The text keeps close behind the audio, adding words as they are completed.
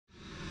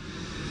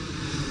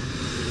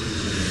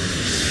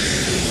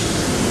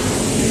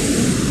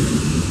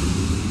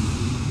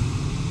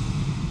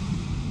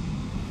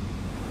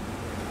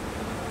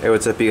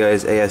what's up you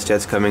guys, AS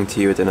Jets coming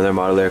to you with another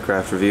model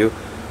aircraft review.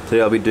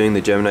 Today I'll be doing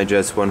the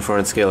GeminiJets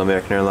 1/400 scale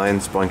American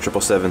Airlines Boeing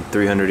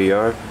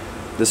 777-300ER.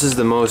 This is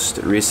the most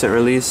recent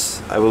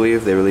release, I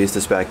believe. They released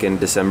this back in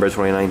December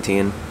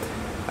 2019.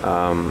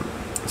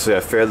 So yeah,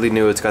 fairly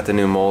new. It's got the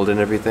new mold and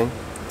everything.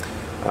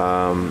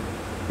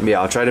 Yeah,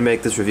 I'll try to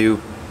make this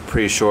review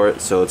pretty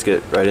short, so let's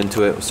get right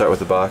into it. We'll start with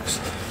the box.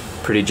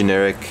 Pretty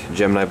generic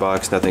Gemini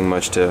box, nothing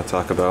much to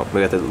talk about. We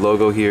got the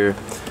logo here,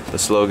 the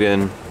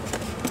slogan,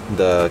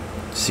 the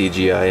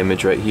CGI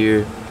image right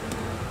here,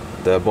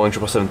 the Boeing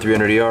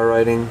 777-300ER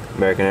writing,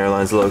 American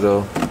Airlines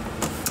logo,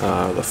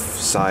 the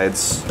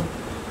sides,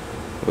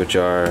 which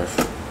are,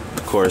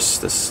 of course,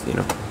 this,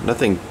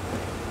 nothing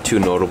too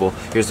notable.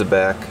 Here's the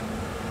back,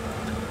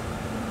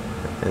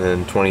 and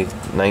then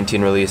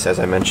 2019 release, as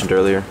I mentioned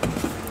earlier.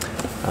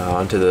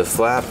 Onto the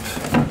flap.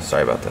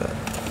 Sorry about that.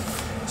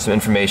 Some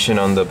information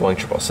on the Boeing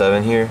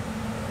 777 here,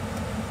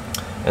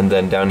 and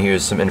then down here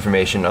is some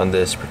information on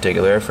this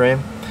particular airframe.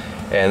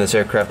 And this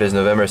aircraft is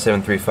November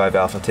 735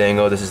 Alpha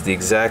Tango. This is the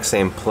exact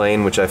same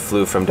plane which I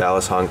flew from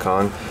Dallas, Hong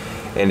Kong.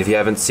 And if you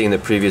haven't seen the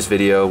previous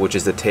video, which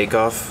is the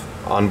takeoff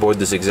on board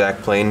this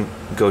exact plane,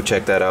 go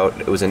check that out.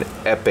 It was an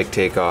epic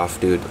takeoff,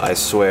 dude. I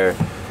swear.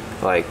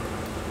 Like,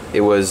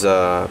 it was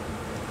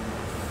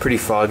pretty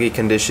foggy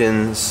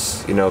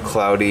conditions,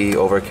 cloudy,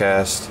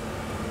 overcast,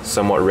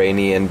 somewhat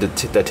rainy, and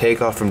the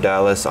takeoff from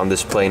Dallas on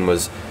this plane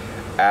was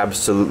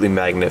absolutely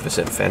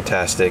magnificent,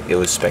 fantastic. It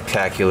was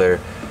spectacular.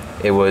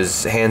 It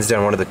was hands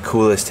down one of the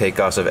coolest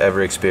takeoffs I've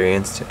ever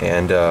experienced,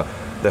 and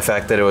the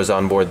fact that it was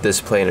on board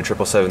this plane, a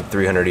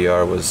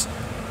 777-300ER, was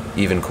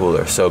even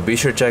cooler. So be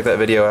sure to check that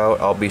video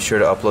out. I'll be sure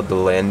to upload the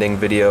landing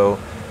video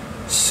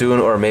soon,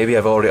 or maybe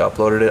I've already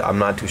uploaded it. I'm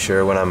not too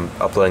sure when I'm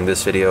uploading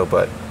this video,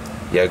 but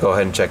yeah, go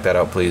ahead and check that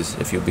out, please,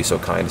 if you'll be so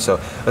kind.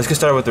 So let's get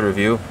started with the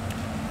review.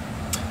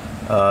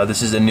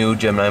 This is the new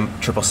Gemini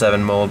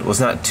 777 mold. Well, it's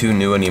not too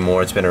new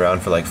anymore. It's been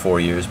around for like 4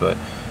 years, but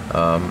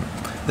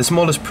this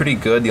mold is pretty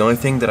good. The only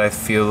thing that I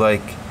feel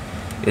like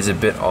is a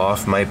bit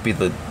off might be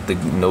the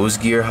nose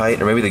gear height,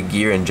 or maybe the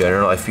gear in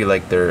general. I feel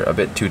like they're a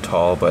bit too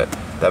tall, but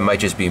that might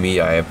just be me.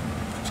 I have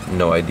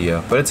no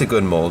idea. But it's a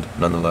good mold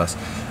nonetheless.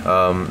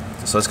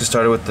 So let's get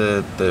started with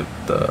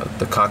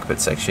the cockpit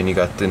section. You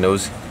got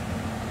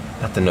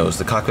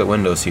the cockpit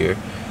windows here.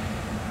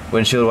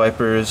 Windshield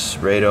wipers,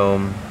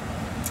 radome.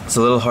 It's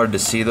a little hard to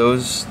see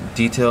those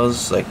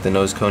details, like the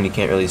nose cone, you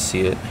can't really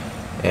see it.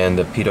 And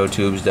the pitot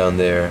tubes down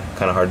there,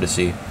 kind of hard to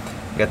see.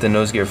 You got the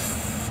nose gear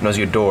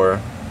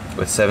door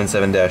with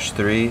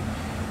 77-3,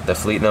 the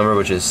fleet number,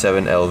 which is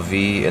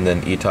 7LV, and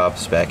then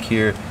ETOPS back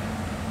here.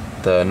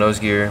 The nose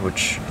gear,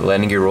 which the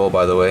landing gear roll,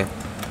 by the way.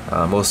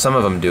 Well, some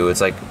of them do.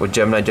 It's like with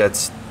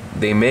GeminiJets,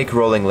 they make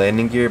rolling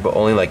landing gear, but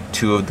only like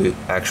 2 of the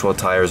actual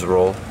tires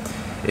roll,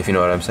 if you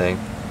know what I'm saying.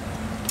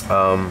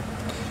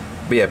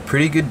 But yeah,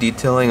 pretty good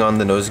detailing on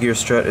the nose gear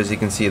strut. As you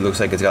can see, it looks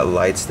like it's got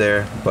lights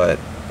there, but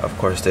of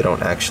course they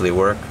don't actually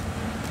work.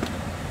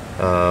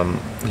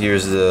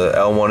 Here's the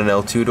L1 and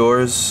L2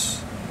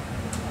 doors.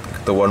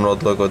 The One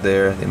World logo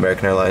there, the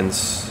American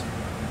Airlines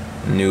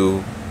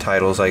new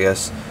titles, I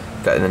guess.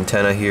 Got an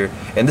antenna here,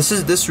 and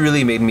this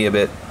really made me a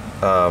bit.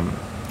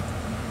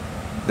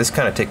 This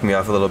kind of ticked me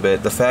off a little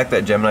bit. The fact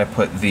that Gemini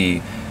put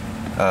the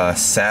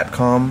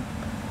SATCOM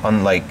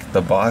on like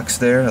the box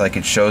there, like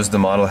it shows the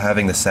model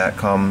having the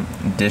SATCOM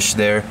dish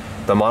there.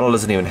 The model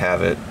doesn't even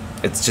have it.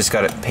 It's just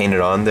got it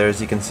painted on there, as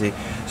you can see.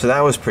 So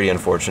that was pretty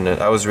unfortunate.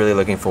 I was really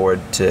looking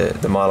forward to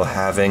the model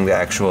having the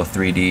actual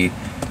 3D,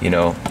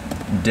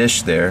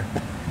 dish there,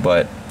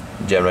 but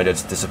Gemini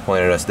just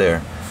disappointed us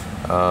there.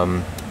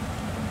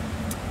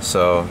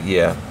 So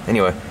yeah.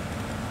 Anyway,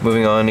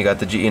 moving on, you got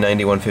the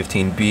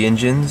GE90-115B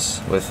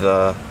engines with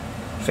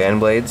fan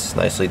blades,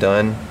 nicely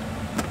done.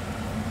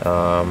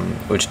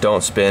 Which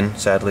don't spin,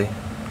 sadly.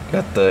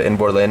 Got the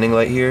inboard landing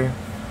light here.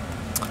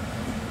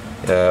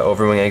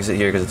 Overwing exit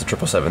here because it's a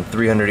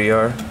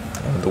 777-300ER.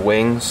 The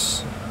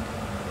wings,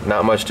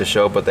 not much to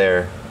show, but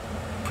they're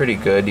pretty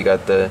good. You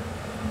got the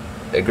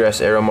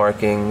egress arrow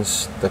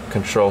markings, the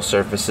control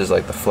surfaces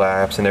like the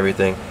flaps and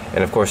everything,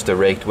 and of course the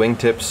raked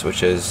wingtips,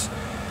 which is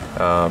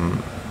part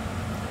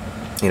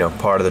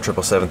of the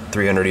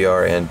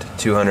 777-300ER and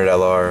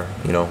 200LR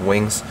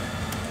wings.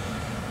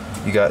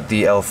 You got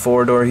the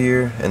L4 door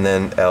here, and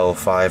then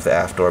L5, the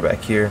aft door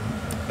back here.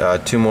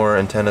 2 more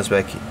antennas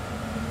back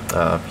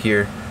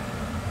here,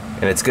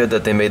 and it's good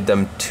that they made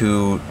them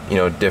 2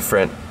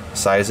 different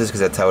sizes,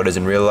 because that's how it is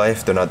in real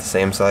life. They're not the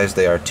same size.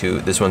 They are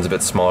 2. This one's a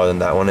bit smaller than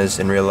that one is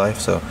in real life,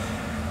 so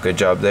good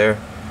job there.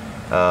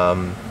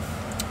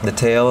 The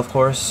tail, of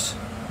course,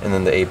 and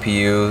then the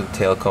APU,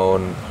 tail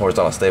cone,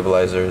 horizontal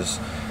stabilizers,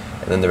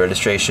 and then the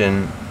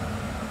registration,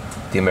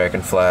 the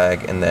American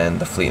flag, and then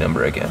the fleet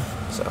number again.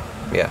 So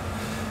yeah.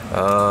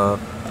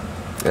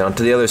 And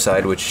onto the other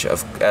side, which,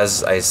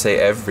 as I say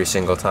every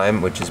single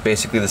time, which is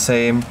basically the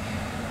same.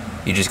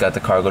 You just got the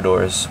cargo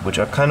doors, which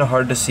are kind of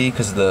hard to see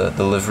because of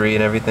the livery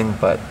and everything,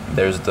 but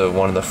there's the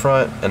one in the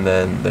front and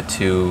then the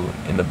 2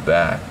 in the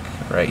back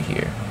right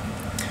here.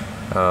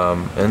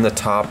 And the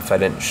top, I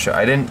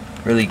didn't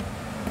really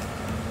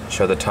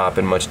show the top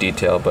in much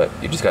detail, but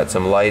you just got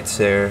some lights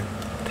there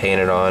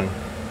painted on.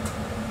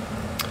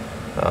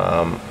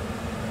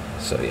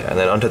 So yeah, and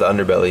then onto the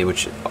underbelly,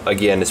 which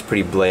again is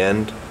pretty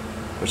bland,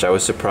 which I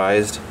was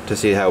surprised to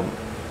see how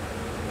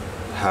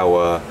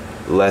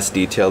less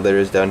detail there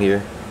is down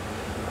here,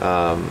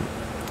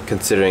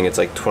 considering it's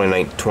like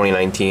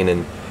 2019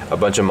 and a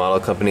bunch of model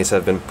companies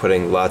have been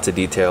putting lots of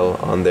detail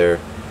on their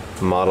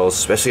models,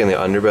 especially on the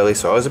underbelly.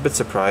 So I was a bit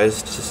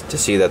surprised to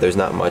see that there's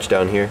not much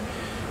down here.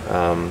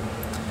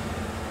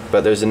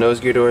 But there's the nose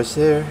gear doors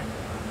there,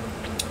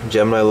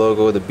 Gemini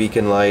logo, the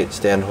beacon light,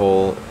 stand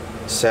hole.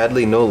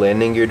 Sadly, no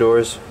landing gear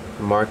doors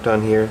marked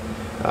on here,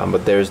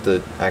 but there's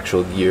the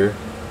actual gear.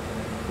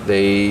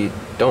 They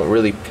don't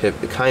really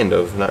pivot, kind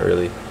of, not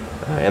really,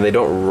 and they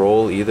don't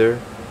roll either,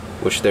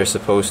 which they're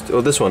supposed to.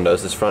 Oh, this one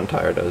does. This front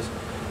tire does.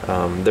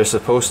 They're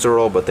supposed to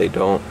roll, but they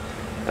don't.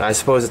 And I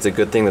suppose it's a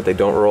good thing that they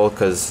don't roll,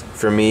 because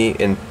for me,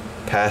 in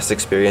past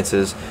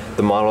experiences,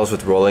 the models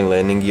with rolling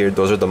landing gear,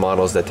 those are the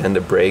models that tend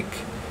to break.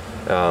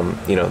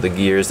 You know, the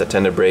gears that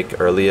tend to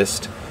break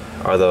earliest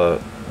are the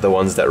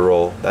ones that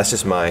roll. That's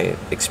just my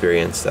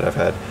experience that I've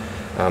had.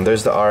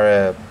 There's the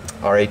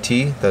RAT,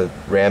 the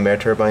Ram air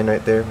turbine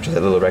right there, which is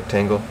that little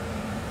rectangle.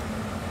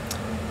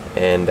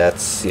 And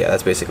that's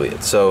basically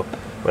it. So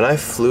when I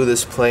flew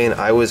this plane,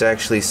 I was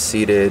actually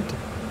seated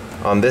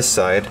on this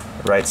side,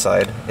 right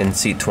side, in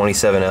seat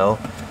 27L.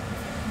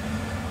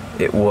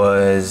 It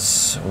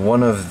was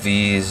one of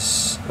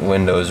these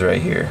windows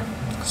right here.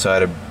 So I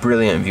had a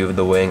brilliant view of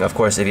the wing. Of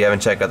course, if you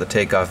haven't checked out the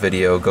takeoff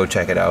video, go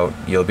check it out.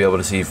 You'll be able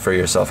to see for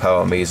yourself how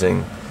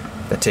amazing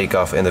the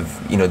takeoff and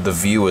the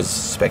view was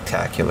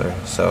spectacular.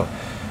 So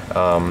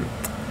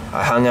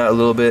I hung out a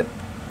little bit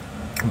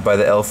by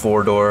the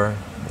L4 door.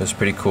 It was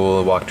pretty cool.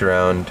 I walked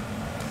around.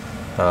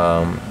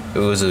 It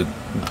was a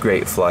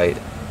great flight.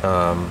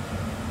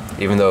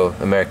 Even though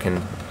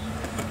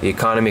the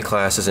economy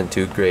class isn't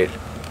too great.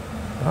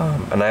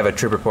 And I have a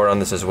trip report on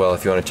this as well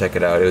if you want to check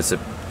it out. It was a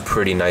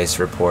pretty nice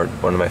report,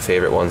 one of my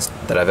favorite ones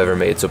that I've ever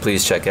made, so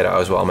please check it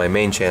out as well on my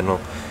main channel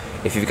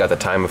if you've got the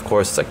time. Of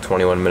course, it's like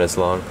 21 minutes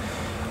long.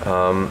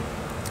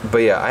 But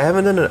yeah,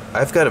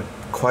 I've got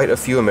quite a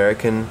few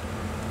American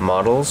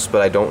models,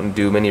 but I don't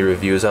do many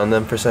reviews on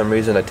them for some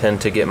reason. I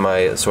tend to get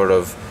my sort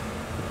of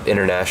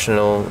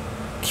international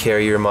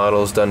carrier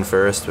models done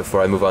first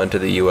before I move on to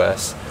the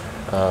US.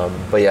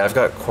 But yeah, I've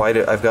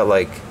got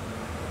like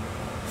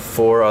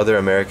 4 other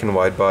American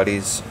wide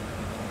bodies,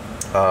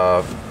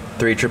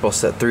 3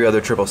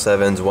 other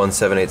 777s, 1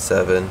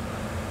 787.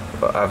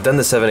 I've done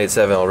the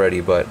 787 already,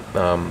 but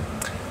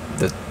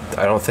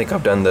I don't think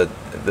I've done the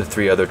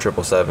 3 other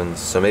 777s.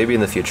 So maybe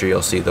in the future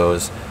you'll see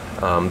those.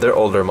 They're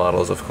older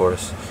models, of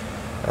course.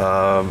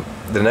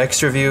 The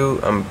next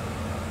review, I'm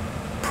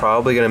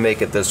probably gonna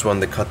make it this one,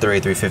 the Cutler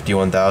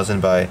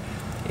A350-1000 by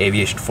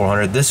Aviation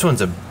 400. This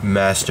one's a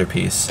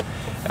masterpiece,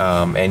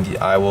 and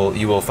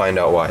you will find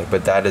out why.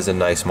 But that is a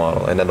nice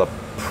model, and that'll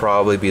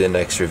probably be the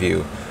next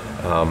review.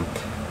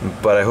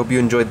 But I hope you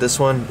enjoyed this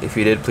one. If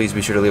you did, please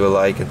be sure to leave a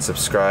like and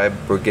subscribe.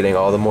 We're getting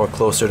all the more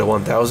closer to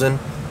 1,000,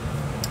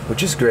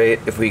 which is great.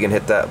 If we can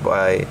hit that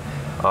by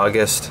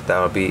August,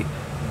 that would be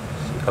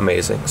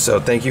amazing. So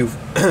thank you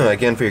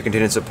again for your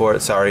continued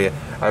support. Sorry,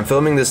 I'm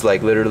filming this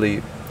like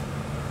literally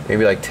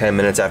maybe like 10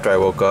 minutes after I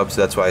woke up,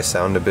 so that's why I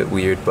sound a bit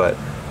weird, but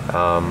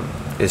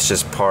it's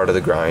just part of the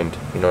grind,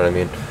 you know what I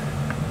mean?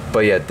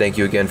 But yeah, thank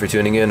you again for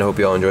tuning in. I hope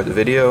you all enjoyed the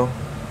video,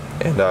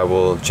 and I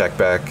will check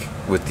back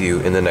with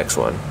you in the next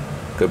one.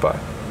 Goodbye.